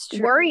Okay, that's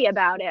true. Worry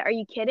about it. Are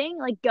you kidding?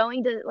 Like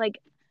going to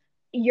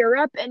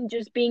Europe and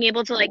just being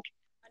able to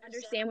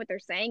understand what they're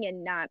saying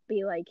and not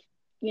be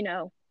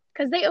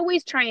because they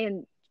always try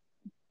and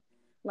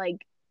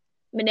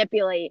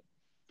manipulate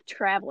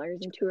travelers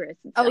and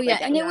tourists and stuff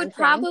and it would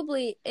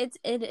probably it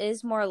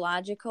is more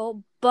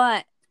logical,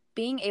 but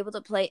being able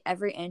to play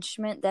every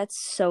instrument, that's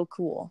so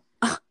cool.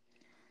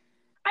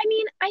 I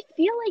mean, I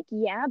feel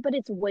but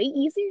it's way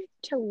easier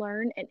to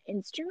learn an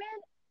instrument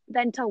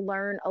than to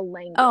learn a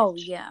language. Oh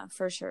yeah,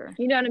 for sure.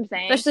 You know what I'm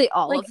saying? Especially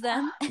all of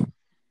them.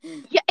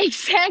 Yeah,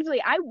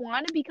 exactly. I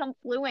want to become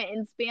fluent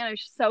in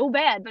Spanish so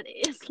bad, but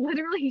it's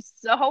literally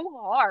so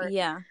hard.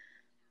 Yeah.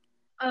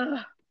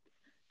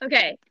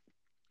 Okay.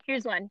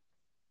 Here's one.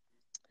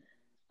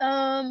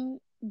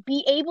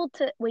 Be able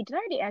to wait, did I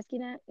already ask you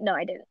that? No,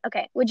 I didn't.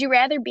 Okay. Would you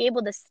rather be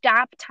able to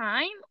stop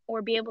time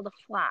or be able to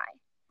fly?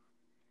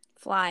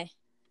 Fly.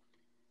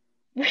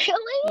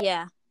 Really?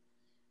 Yeah.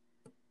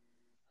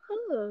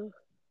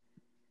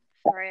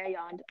 Sorry, I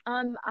yawned.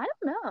 I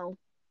don't know.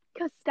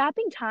 Because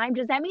stopping time,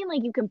 does that mean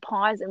you can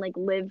pause and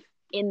live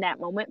in that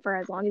moment for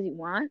as long as you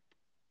want?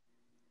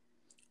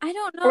 I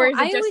don't know. Or is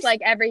it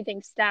just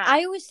everything stops?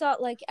 I always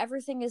thought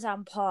everything is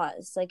on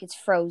pause, it's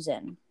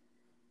frozen.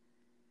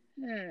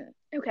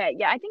 Okay,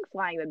 yeah, I think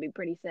flying would be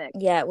pretty sick.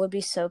 Yeah, it would be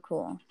so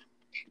cool.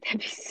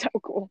 That'd be so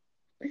cool.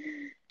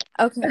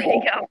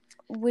 Okay, go.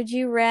 Would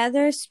you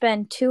rather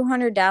spend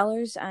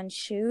 $200 on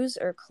shoes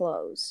or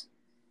clothes?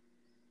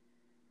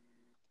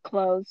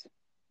 Clothes.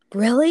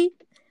 Really?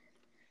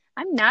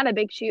 I'm not a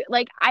big shoe.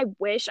 I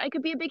wish I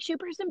could be a big shoe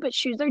person, but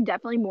shoes are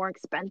definitely more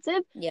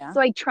expensive. Yeah.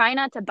 So I try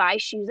not to buy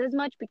shoes as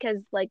much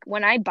because,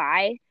 when I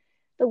buy,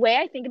 the way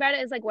I think about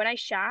it is, when I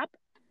shop,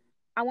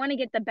 I want to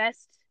get the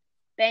best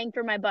bang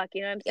for my buck.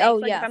 You know what I'm saying? Oh,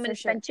 so, if I'm going to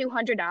spend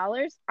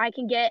 $200, I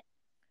can get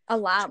a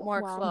lot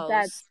more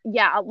clothes.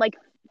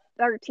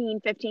 13,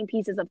 15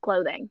 pieces of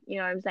clothing. You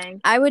know what I'm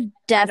saying? I would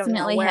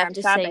definitely have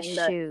to say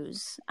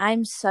shoes.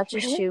 I'm such a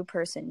shoe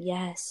person.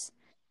 Yes.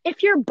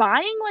 If you're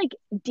buying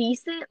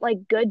decent,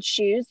 good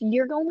shoes,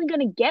 you're only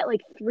going to get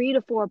 3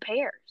 to 4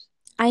 pairs.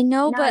 I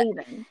know, but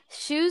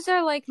shoes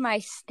are my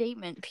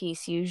statement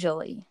piece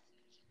usually.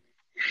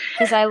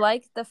 Because I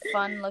like the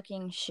fun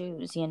looking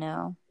shoes, you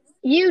know.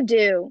 You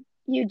do.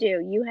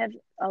 You have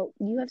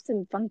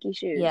some funky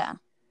shoes. Yeah.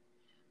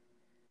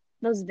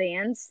 Those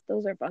Vans,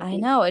 those are funky. I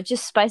know, it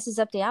just spices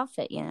up the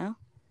outfit, you know.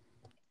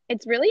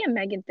 It's really a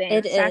Megan thing.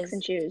 It socks is.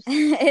 and shoes.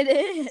 It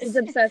is. She's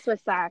obsessed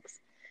with socks.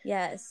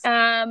 Yes.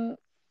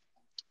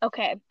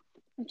 Okay.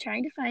 I'm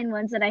trying to find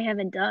ones that I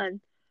haven't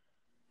done.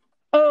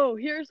 Oh,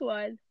 here's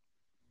one.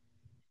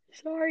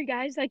 Sorry,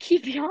 guys. I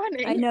keep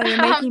yawning. I know, you're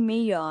making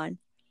me yawn.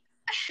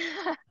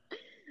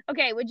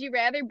 Okay. Would you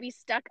rather be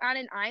stuck on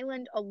an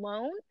island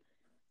alone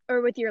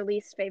or with your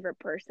least favorite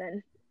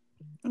person?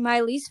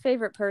 My least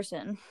favorite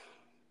person.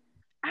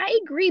 I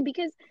agree,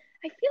 because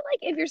I feel like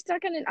if you're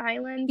stuck on an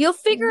island, you'll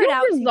figure it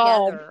out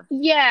together.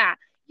 Yeah.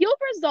 You'll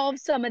resolve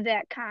some of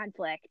that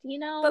conflict, you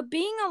know? But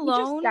being alone,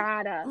 you just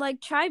gotta. like,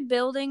 try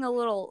building a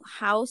little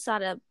house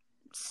out of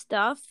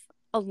stuff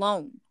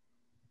alone.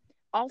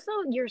 Also,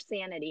 your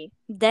sanity.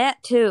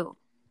 That too.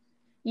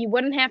 You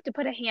wouldn't have to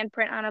put a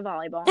handprint on a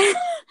volleyball.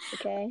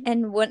 Okay?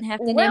 And wouldn't have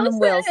to name him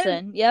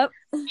Wilson. Yep.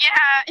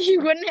 Yeah,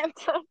 you wouldn't have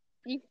to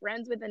be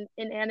friends with an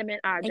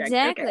inanimate object.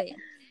 Exactly.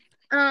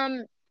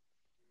 Okay.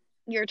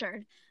 Your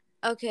turn.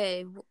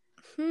 Okay.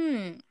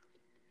 I'm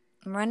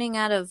running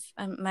out of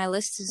my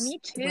list is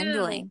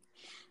dwindling.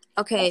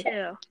 Okay. Me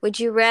too. Would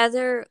you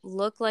rather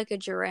look like a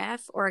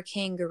giraffe or a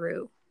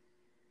kangaroo?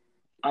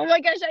 Oh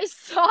my gosh, I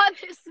saw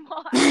this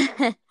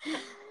one.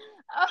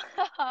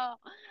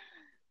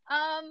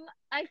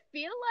 I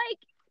feel like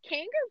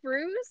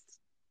kangaroos,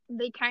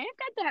 they kind of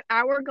got that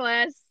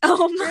hourglass.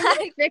 Oh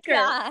my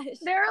gosh.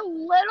 They're a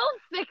little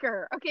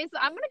thicker. Okay, so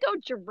I'm gonna go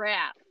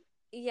giraffe.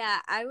 Yeah,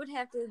 I would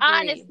have to agree.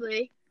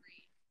 Honestly,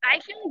 I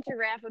feel like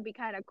giraffe would be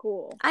kind of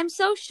cool. I'm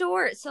so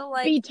short, so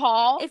like be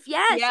tall.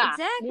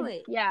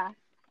 Exactly. Yeah,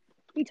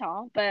 be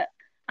tall. But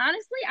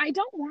honestly, I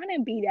don't want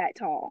to be that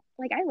tall.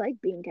 Like, I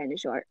like being kind of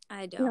short.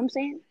 I don't. You know what I'm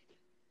saying?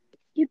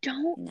 You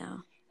don't?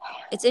 No.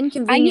 It's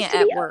inconvenient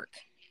at work.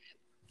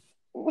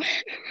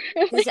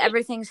 Because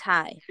everything's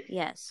high.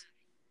 Yes.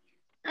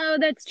 Oh,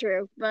 that's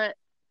true. But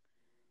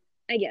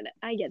I get it.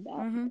 I get that.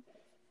 Mm-hmm.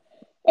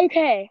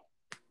 Okay.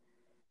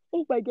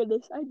 Oh my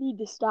goodness. I need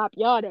to stop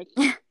yawning.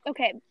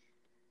 Okay.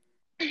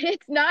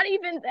 It's not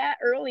even that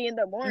early in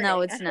the morning.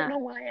 No, it's not. I don't know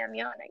why I'm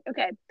yawning.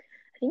 Okay.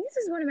 I think this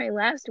is one of my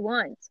last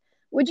ones.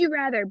 Would you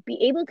rather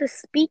be able to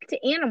speak to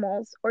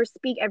animals or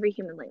speak every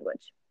human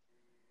language?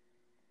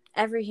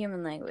 Every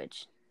human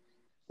language.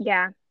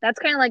 Yeah. That's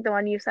kind of like the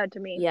one you said to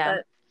me. Yeah.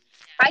 But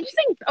I just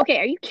think, okay,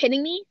 are you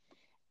kidding me?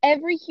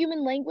 Every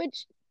human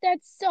language?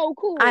 That's so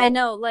cool. I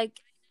know, like,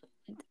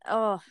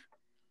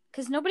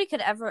 because nobody could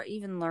ever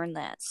even learn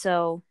that,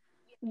 so.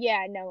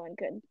 Yeah, no one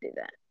could do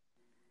that.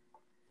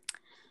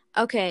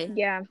 Okay.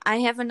 Yeah.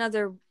 I have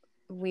another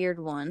weird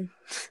one.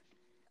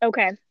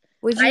 Okay.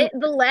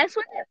 The last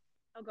one?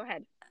 Oh, go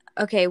ahead.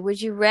 Okay,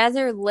 would you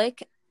rather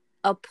lick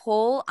a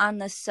pole on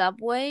the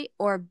subway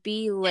or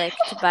be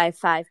licked by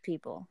 5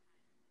 people?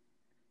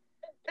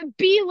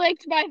 Be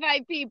licked by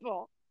 5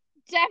 people.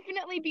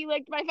 Definitely be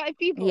licked by 5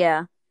 people.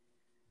 Yeah.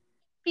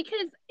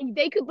 Because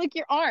they could lick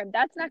your arm.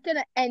 That's not going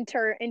to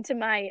enter into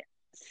my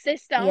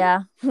system.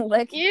 Yeah.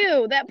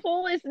 Ew, that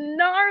pole is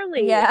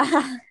gnarly.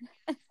 Yeah.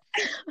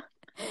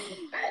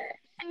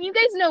 And you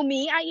guys know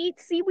me. I eat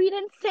seaweed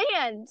and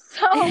sand.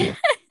 So if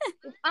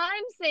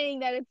I'm saying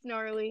that it's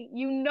gnarly,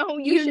 you know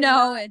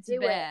it's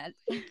bad.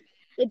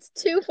 It's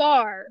too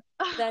far.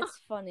 That's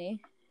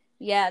funny.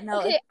 Yeah, no.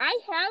 Okay, I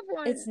have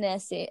one. It's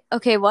nasty.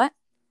 Okay, what?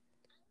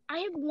 I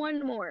have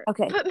one more.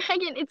 Okay. But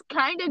Megan, it's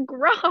kind of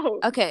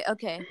gross. Okay.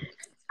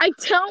 I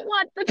don't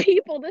want the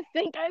people to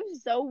think I'm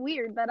so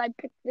weird that I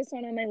picked this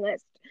one on my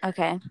list.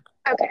 Okay.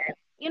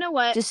 You know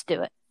what? Just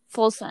do it.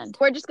 Full send.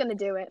 We're just going to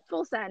do it.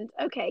 Full send.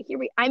 Okay,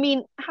 I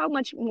mean, how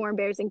much more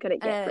embarrassing could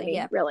it get for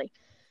me, really?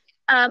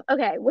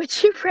 Okay,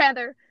 would you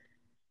rather...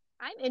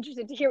 I'm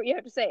interested to hear what you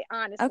have to say,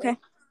 honestly. Okay.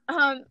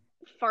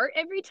 Fart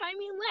every time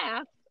you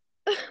laugh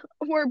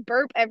or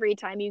burp every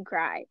time you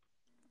cry?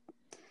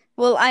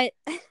 Well, I...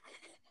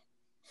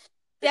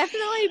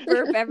 definitely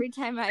burp every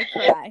time I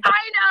cry.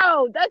 I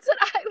know. That's what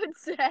I would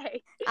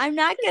say. I'm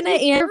not going to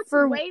answer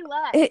for... way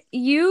less.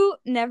 You,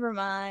 never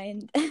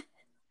mind.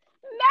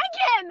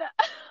 Megan!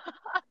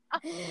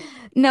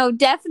 No,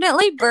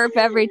 definitely burp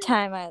every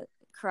time I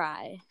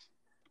cry.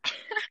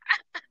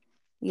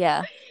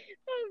 Yeah.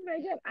 Oh my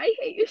god, I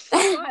hate you so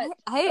much.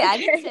 I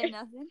didn't say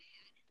nothing.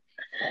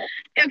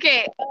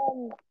 Okay.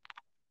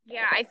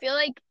 Yeah, I feel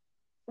like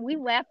we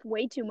laugh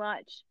way too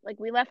much. Like,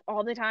 we laugh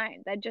all the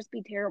time. That'd just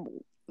be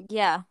terrible.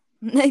 Yeah.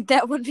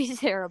 That would be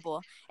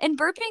terrible. And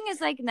burping is,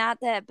 like,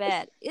 not that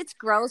bad. It's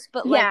gross,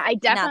 but,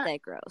 like, not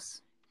that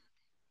gross.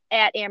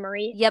 At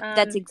Amory. Yep,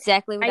 that's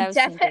exactly what I was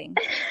thinking.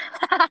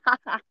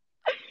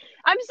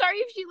 I'm sorry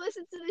if she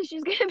listens to this.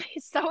 She's going to be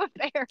so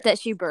embarrassed. That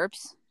she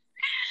burps?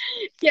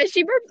 Yeah,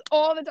 she burps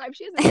all the time.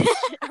 She doesn't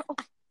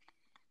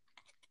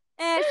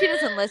she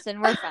doesn't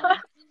listen. We're fine.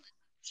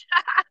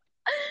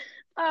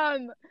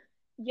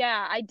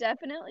 Yeah, I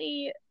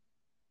definitely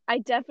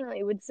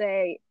would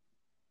say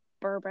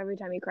burp every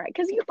time you cry.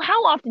 Because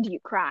how often do you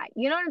cry?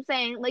 You know what I'm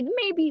saying? Like,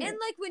 maybe. And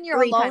like when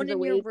you're alone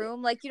in your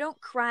room, like, you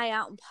don't cry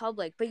out in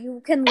public, but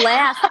you can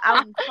laugh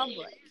out in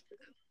public.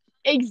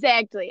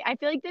 Exactly. I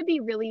feel like that'd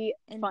be really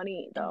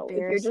funny though if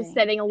you're just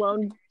sitting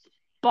alone,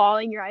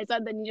 bawling your eyes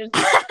out, then you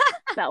just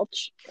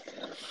Belch.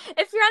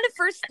 If you're on a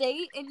first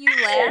date and you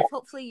laugh,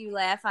 hopefully you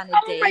laugh on a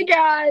date. Oh my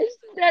gosh,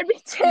 that'd be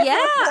terrible. Yeah,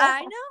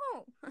 I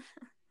know.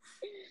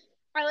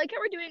 I like how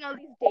we're doing all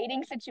these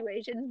dating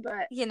situations,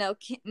 but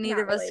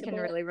neither of us can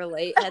really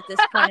relate at this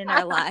point in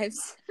our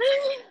lives.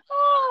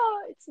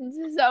 Oh, it's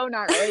so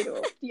not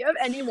relatable. Do you have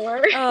any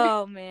more?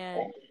 Oh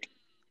man.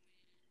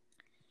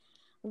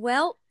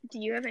 Well, do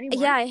you have any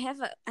more? Yeah, I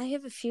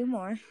have a few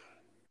more.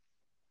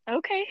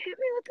 Okay, hit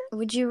me with it.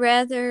 Would you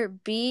rather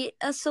be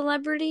a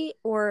celebrity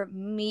or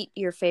meet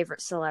your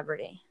favorite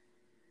celebrity?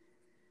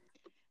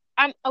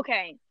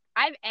 Okay.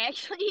 I've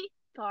actually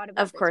thought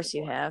about Of course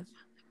you have.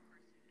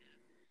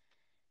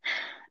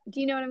 Do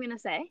you know what I'm going to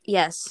say?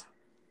 Yes.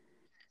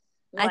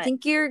 What? I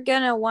think you're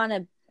going to want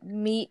to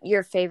meet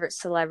your favorite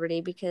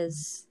celebrity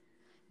because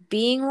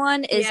being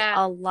one is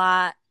a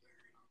lot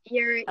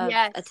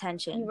of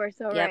attention. You were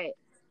so right.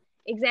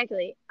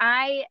 Exactly.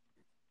 I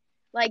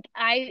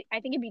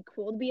think it'd be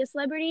cool to be a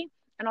celebrity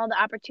and all the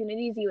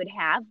opportunities you would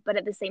have, but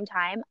at the same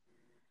time,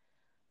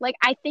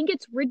 I think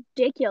it's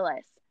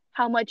ridiculous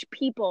how much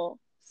people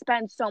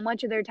spend so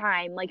much of their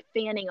time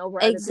fanning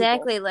over other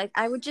people.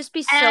 I would just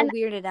be so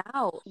weirded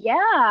out.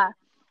 Yeah.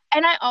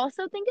 And I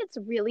also think it's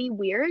really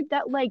weird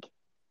that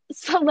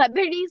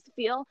celebrities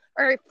feel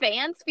or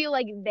fans feel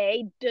like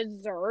they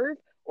deserve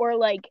or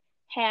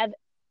have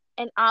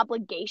an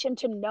obligation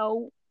to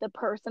know the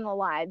personal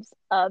lives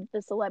of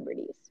the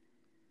celebrities.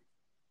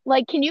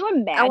 Can you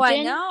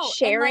imagine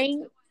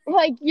sharing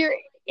your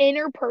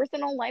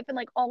interpersonal life and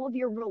all of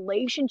your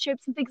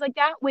relationships and things like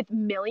that with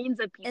millions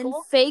of people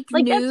and fake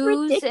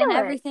news and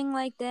everything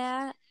like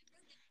that?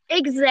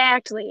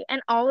 Exactly.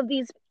 And all of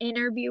these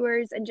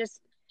interviewers and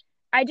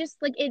I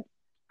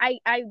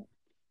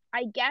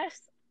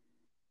guess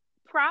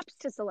props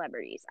to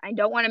celebrities. I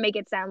don't want to make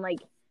it sound like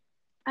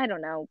I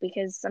don't know,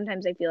 because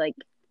sometimes I feel like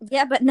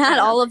but not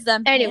all of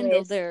them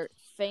handle their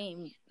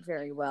fame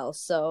very well,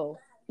 so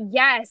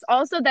yes.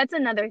 Also, that's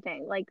another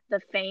thing.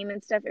 The fame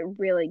and stuff, it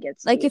really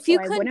gets me. If you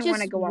couldn't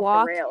just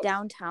walk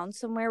downtown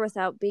somewhere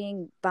without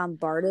being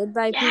bombarded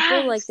by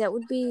people, that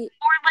would be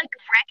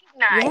or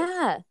recognized.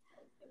 Yeah.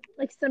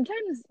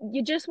 Sometimes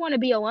you just want to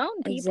be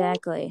alone, people.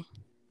 Exactly.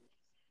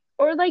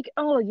 Or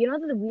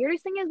the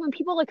weirdest thing is when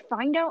people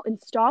find out and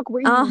stalk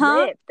where you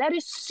live. That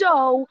is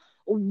so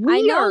weird.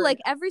 I know,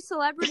 every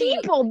celebrity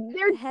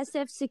has to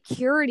have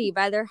security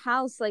by their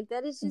house.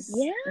 That is just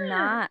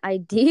not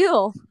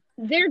ideal.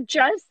 They're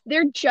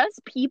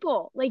just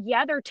people.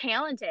 They're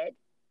talented,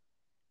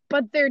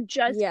 but they're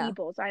just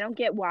people. So I don't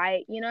get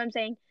why, you know what I'm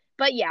saying?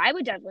 But yeah, I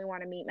would definitely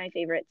want to meet my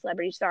favorite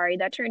celebrity. Sorry,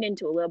 that turned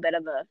into a little bit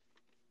of a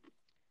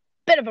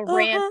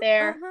rant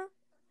there.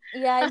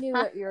 Yeah, I knew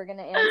what you were going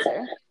to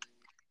answer.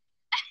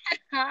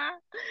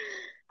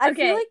 I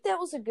feel like that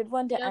was a good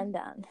one to end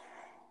on.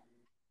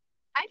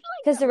 I feel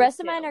like because the rest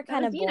of mine are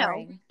kind of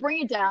boring.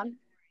 Bring it down.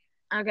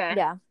 Okay.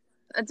 Yeah.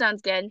 That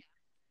sounds good.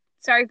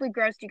 Sorry if we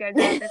grossed you guys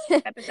out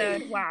this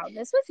episode. Wow,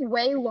 this was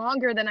way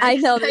longer than I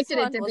expected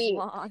it to be.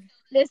 Long.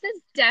 This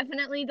is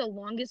definitely the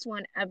longest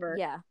one ever.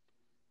 Yeah.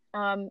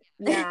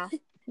 Yeah.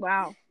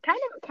 Wow. Kind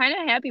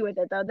of happy with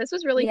it though. This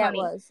was really funny.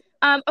 It was.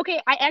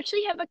 Okay, I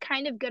actually have a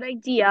kind of good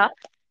idea.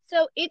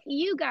 So if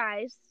you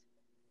guys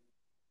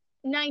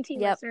 19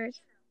 listeners,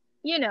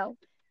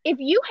 if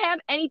you have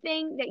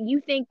anything that you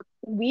think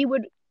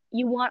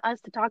you want us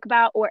to talk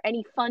about or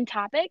any fun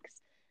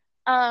topics,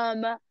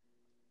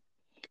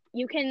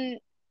 you can,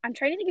 I'm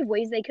trying to think of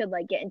ways they could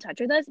get in touch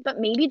with us, but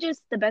maybe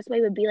just the best way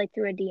would be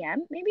through a DM,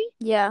 maybe?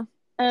 Yeah.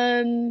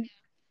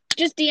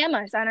 Just DM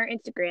us on our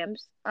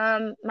Instagrams.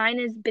 Mine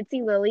is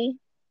Bitsy Lily.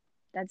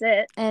 That's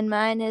it. And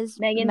mine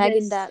is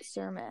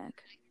Megan.Cermak.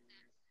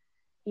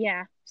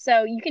 Yeah.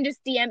 So you can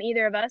just DM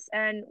either of us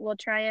and we'll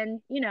try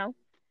and,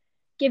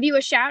 give you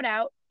a shout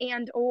out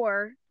and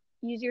or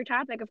use your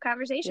topic of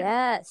conversation.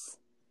 Yes.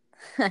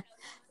 That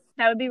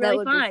would be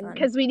really fun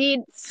because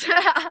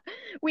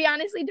we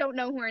honestly don't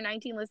know who our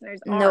 19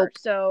 listeners are. Nope.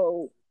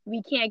 So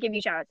we can't give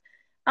you shout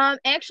outs.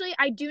 Actually,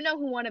 I do know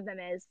who one of them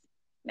is,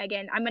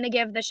 Megan. I'm going to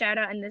give the shout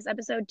out in this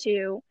episode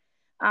to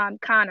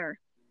Connor.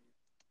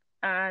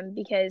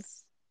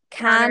 Because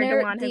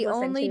Connor the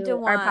only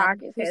Dewan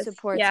who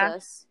supports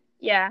us.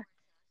 Yeah.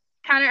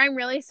 Connor, I'm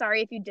really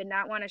sorry if you did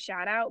not want a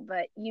shout out,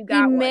 but you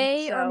got one. He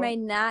may or may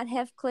not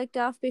have clicked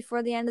off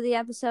before the end of the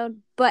episode,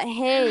 but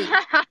hey.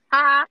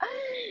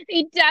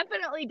 He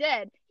definitely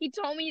did. He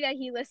told me that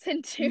he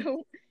listened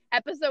to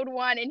episode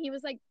 1 and he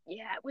was like,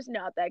 yeah, it was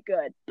not that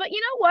good. But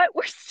you know what?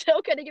 We're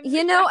still going to give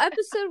him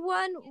episode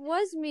 1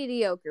 was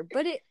mediocre,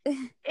 but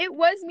it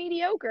was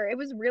mediocre. It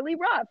was really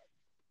rough.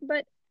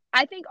 But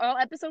I think all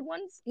episode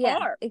 1s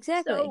are.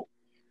 Exactly. So,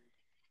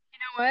 you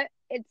know what?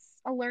 It's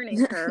a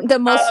learning curve. The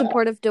most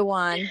supportive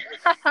Dewan.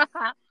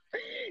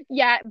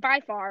 Yeah, by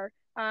far.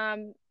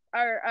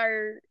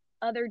 Our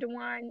other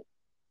Dewan,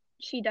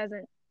 she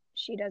doesn't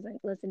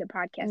listen to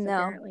podcasts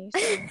apparently.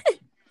 So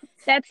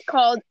that's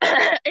called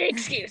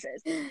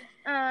excuses.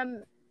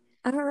 All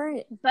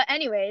right. But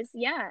anyways,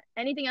 yeah.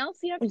 Anything else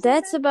you have to say?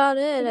 That's about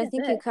it. I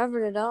think you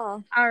covered it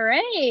all. All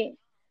right.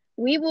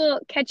 we will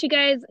catch you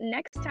guys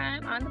next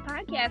time on the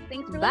podcast.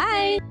 Thanks for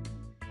listening.